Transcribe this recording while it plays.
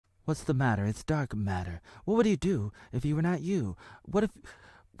What's the matter? It's dark matter. What would you do if you were not you? What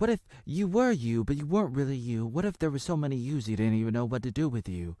if you were you, but you weren't really you? What if there were so many yous you didn't even know what to do with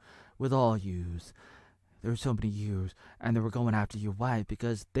you? With all yous. There were so many yous, and they were going after your wife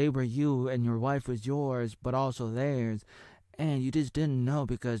because they were you and your wife was yours, but also theirs. And you just didn't know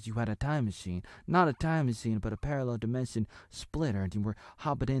because you had a time machine. Not a time machine, but a parallel dimension splitter. And you were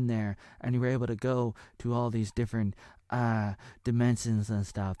hopping in there, and you were able to go to all these different dimensions and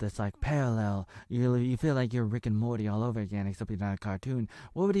stuff that's like parallel. You feel like you're Rick and Morty all over again, except you're not a cartoon.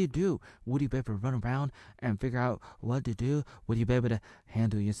 What would you do? Would you be able to run around and figure out what to do? Would you be able to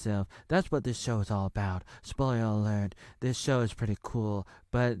handle yourself? That's what this show is all about. Spoiler alert, this show is pretty cool,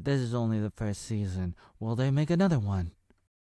 but this is only the first season. Will they make another one?